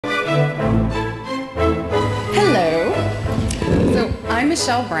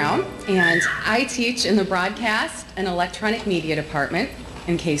Michelle Brown, and I teach in the Broadcast and Electronic Media Department,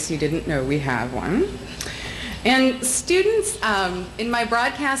 in case you didn't know we have one. And students in my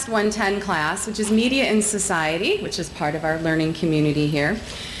Broadcast 110 class, which is Media and Society, which is part of our learning community here,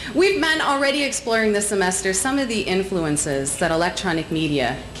 we've been already exploring this semester some of the influences that electronic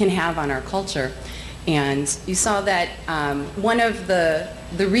media can have on our culture. And you saw that one of the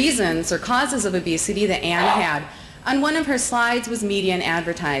reasons or causes of obesity that Anne had on one of her slides was media and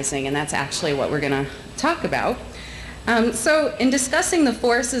advertising, and that's actually what we're going to talk about. So in discussing the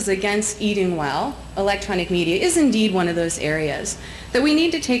forces against eating well, electronic media is indeed one of those areas that we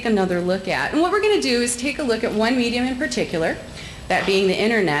need to take another look at. And what we're going to do is take a look at one medium in particular, that being the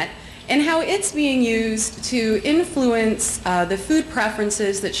internet, and how it's being used to influence the food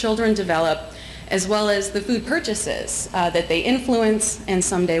preferences that children develop, as well as the food purchases that they influence and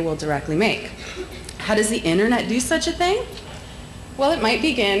someday will directly make. How does the internet do such a thing? Well, it might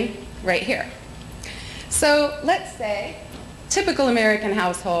begin right here. So let's say, typical American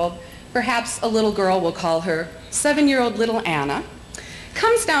household, perhaps a little girl, we'll call her 7-year-old little Anna,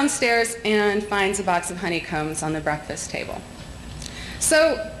 comes downstairs and finds a box of honeycombs on the breakfast table.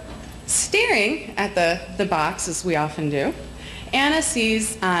 So staring at the box, as we often do, Anna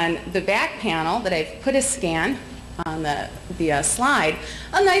sees on the back panel that I've put a scan on the slide,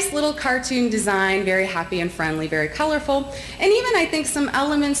 a nice little cartoon design, very happy and friendly, very colorful, and even I think some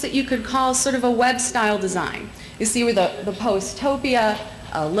elements that you could call sort of a web-style design. You see where the Postopia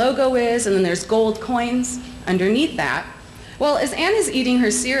logo is, and then there's gold coins underneath that. Well, as Anne is eating her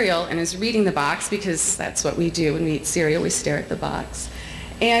cereal and is reading the box, because that's what we do when we eat cereal, we stare at the box,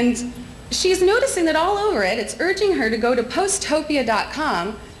 and she's noticing that all over it, it's urging her to go to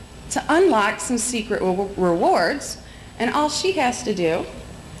Postopia.com to unlock some secret rewards, and all she has to do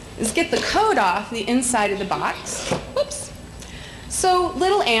is get the code off the inside of the box. Whoops. So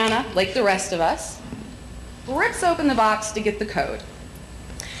little Anna, like the rest of us, rips open the box to get the code.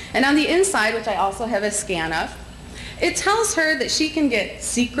 And on the inside, which I also have a scan of, it tells her that she can get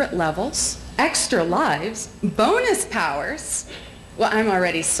secret levels, extra lives, bonus powers. Well, I'm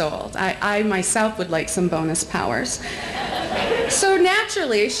already sold. I myself would like some bonus powers. So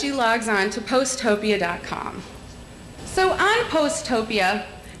naturally, she logs on to Postopia.com. So on Postopia,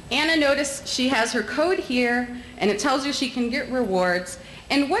 Anna noticed she has her code here, and it tells her she can get rewards.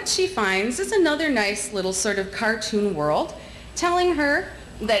 And what she finds is another nice little sort of cartoon world telling her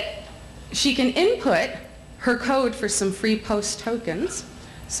that she can input her code for some free Post tokens.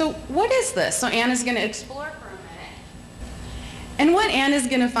 So what is this? So Anna's going to explore for a minute. And what Anne is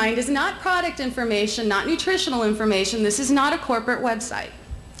going to find is not product information, not nutritional information. This is not a corporate website.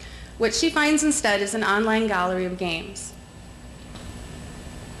 What she finds instead is an online gallery of games.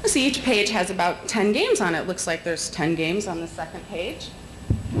 You see, each page has about 10 games on it. Looks like there's 10 games on the second page.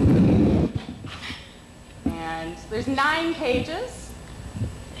 And there's 9 pages,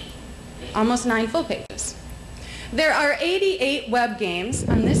 almost 9 full pages. There are 88 web games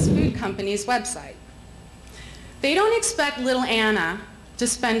on this food company's website. They don't expect little Anna to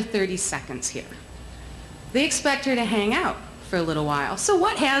spend 30 seconds here. They expect her to hang out for a little while. So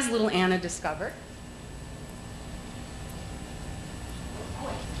what has little Anna discovered?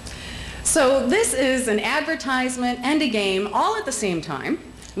 So this is an advertisement and a game all at the same time.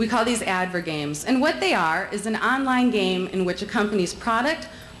 We call these Advergames. And what they are is an online game in which a company's product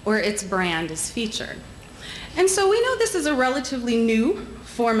or its brand is featured. And so we know this is a relatively new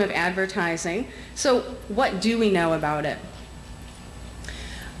form of advertising. So what do we know about it?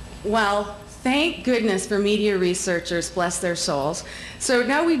 Well, thank goodness for media researchers, bless their souls. So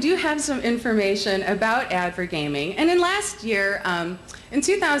now we do have some information about Advergaming. And in last year, in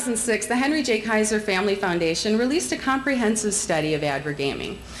 2006, the Henry J. Kaiser Family Foundation released a comprehensive study of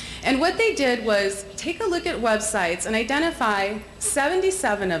Advergaming. And what they did was take a look at websites and identify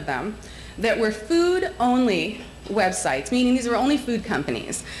 77 of them that were food-only websites, meaning these were only food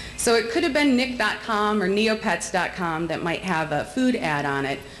companies. So it could have been Nick.com or Neopets.com that might have a food ad on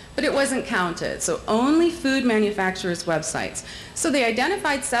it, but it wasn't counted. So only food manufacturers' websites. So they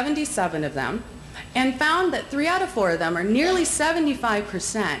identified 77 of them and found that 3 out of 4 of them, or nearly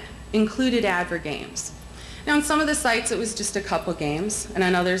 75%, included Advergames. Now on some of the sites it was just a couple games, and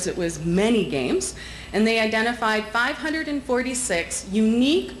on others it was many games. And they identified 546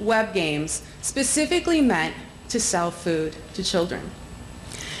 unique web games specifically meant to sell food to children.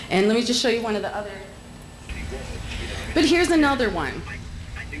 And let me just show you one of the other. But here's another one.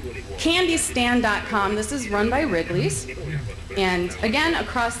 Candystand.com. This is run by Wrigley's. And again,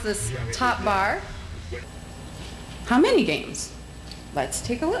 across this top bar, how many games? Let's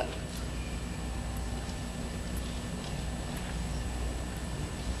take a look.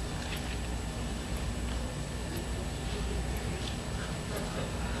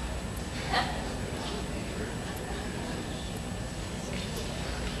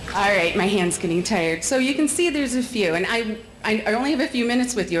 All right, my hand's getting tired. So you can see there's a few, and I only have a few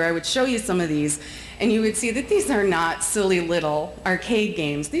minutes with you, or I would show you some of these, and you would see that these are not silly little arcade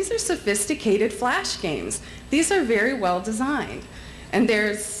games. These are sophisticated flash games. These are very well designed. And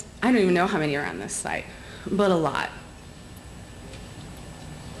there's, I don't even know how many are on this site, but a lot.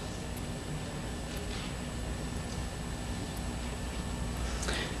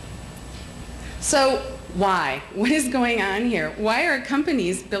 So why? What is going on here? Why are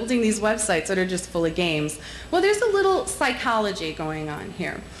companies building these websites that are just full of games? Well, there's a little psychology going on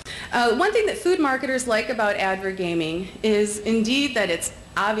here. One thing that food marketers like about Advergaming is indeed that it's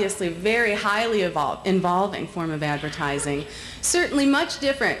obviously a very highly involving form of advertising, certainly much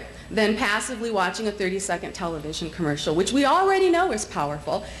different than passively watching a 30-second television commercial, which we already know is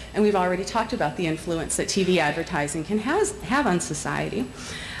powerful, and we've already talked about the influence that TV advertising can have on society.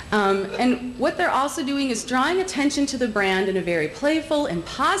 And what they're also doing is drawing attention to the brand in a very playful and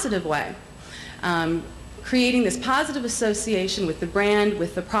positive way, creating this positive association with the brand,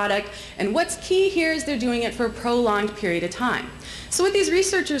 with the product, and what's key here is they're doing it for a prolonged period of time. So what these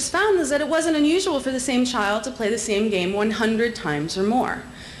researchers found is that it wasn't unusual for the same child to play the same game 100 times or more.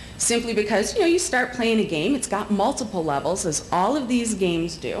 Simply because, you start playing a game, it's got multiple levels, as all of these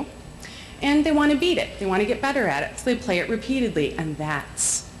games do, and they want to beat it. They want to get better at it, so they play it repeatedly, and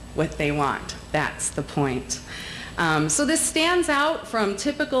that's what they want. That's the point. So this stands out from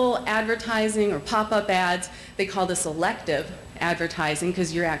typical advertising or pop-up ads. They call this elective advertising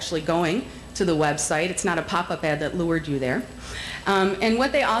because you're actually going to the website. It's not a pop-up ad that lured you there. And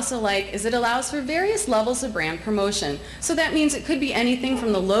what they also like is it allows for various levels of brand promotion. So that means it could be anything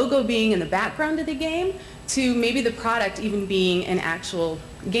from the logo being in the background of the game to maybe the product even being an actual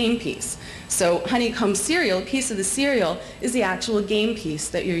game piece. So honeycomb cereal, a piece of the cereal, is the actual game piece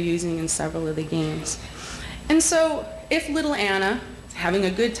that you're using in several of the games. And so if little Anna is having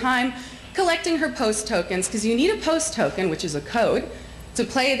a good time collecting her post tokens, because you need a post token, which is a code, to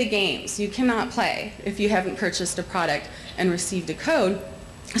play the games. You cannot play if you haven't purchased a product and received a code.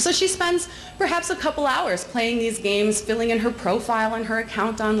 So she spends perhaps a couple hours playing these games, filling in her profile and her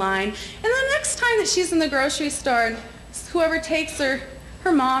account online. And the next time that she's in the grocery store, whoever takes her,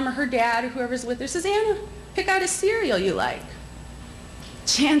 her mom or her dad or whoever's with her says, Anna, pick out a cereal you like.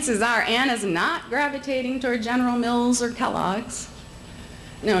 Chances are Anna's not gravitating toward General Mills or Kellogg's.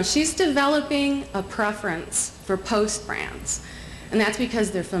 No, she's developing a preference for Post brands. And that's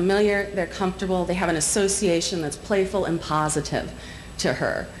because they're familiar, they're comfortable, they have an association that's playful and positive to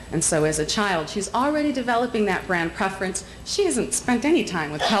her. And so as a child, she's already developing that brand preference. She hasn't spent any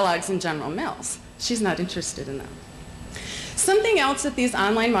time with Kellogg's and General Mills. She's not interested in them. Something else that these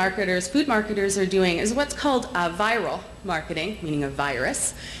online marketers, food marketers, are doing is what's called viral marketing, meaning a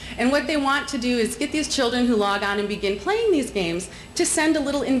virus. And what they want to do is get these children who log on and begin playing these games to send a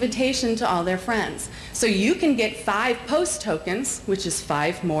little invitation to all their friends. So you can get 5 post tokens, which is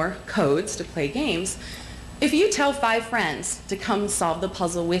 5 more codes to play games, if you tell 5 friends to come solve the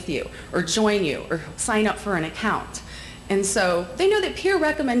puzzle with you, or join you, or sign up for an account. And so they know that peer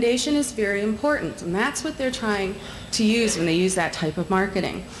recommendation is very important, and that's what they're trying to use when they use that type of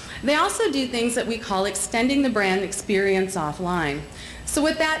marketing. They also do things that we call extending the brand experience offline. So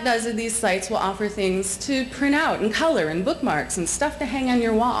what that does is these sites will offer things to print out and color and bookmarks and stuff to hang on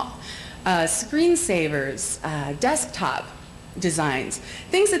your wall, screensavers, desktop designs,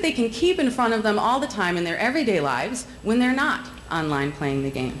 things that they can keep in front of them all the time in their everyday lives when they're not online playing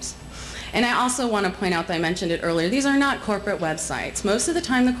the games. And I also want to point out that I mentioned it earlier, these are not corporate websites. Most of the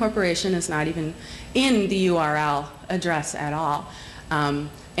time the corporation is not even in the URL address at all.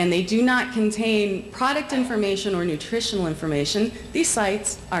 And they do not contain product information or nutritional information. These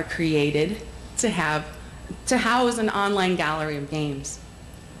sites are created to house an online gallery of games.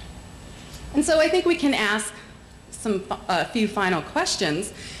 And so I think we can ask a few final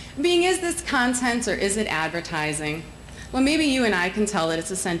questions, being, is this content or is it advertising? Well, maybe you and I can tell that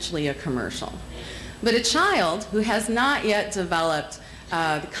it's essentially a commercial. But a child who has not yet developed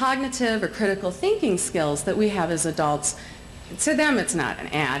the cognitive or critical thinking skills that we have as adults, to them it's not an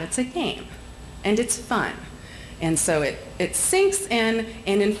ad, it's a game. And it's fun. And so it sinks in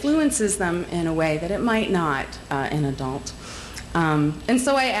and influences them in a way that it might not an adult. And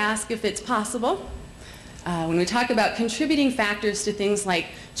so I ask if it's possible. When we talk about contributing factors to things like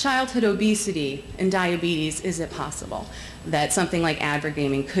childhood obesity and diabetes, is it possible that something like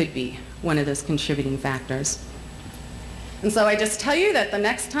Advergaming could be one of those contributing factors? And so I just tell you that the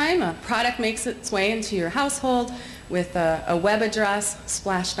next time a product makes its way into your household with a web address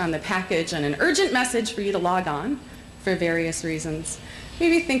splashed on the package and an urgent message for you to log on for various reasons,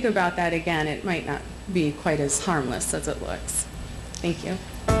 maybe think about that again. It might not be quite as harmless as it looks. Thank you.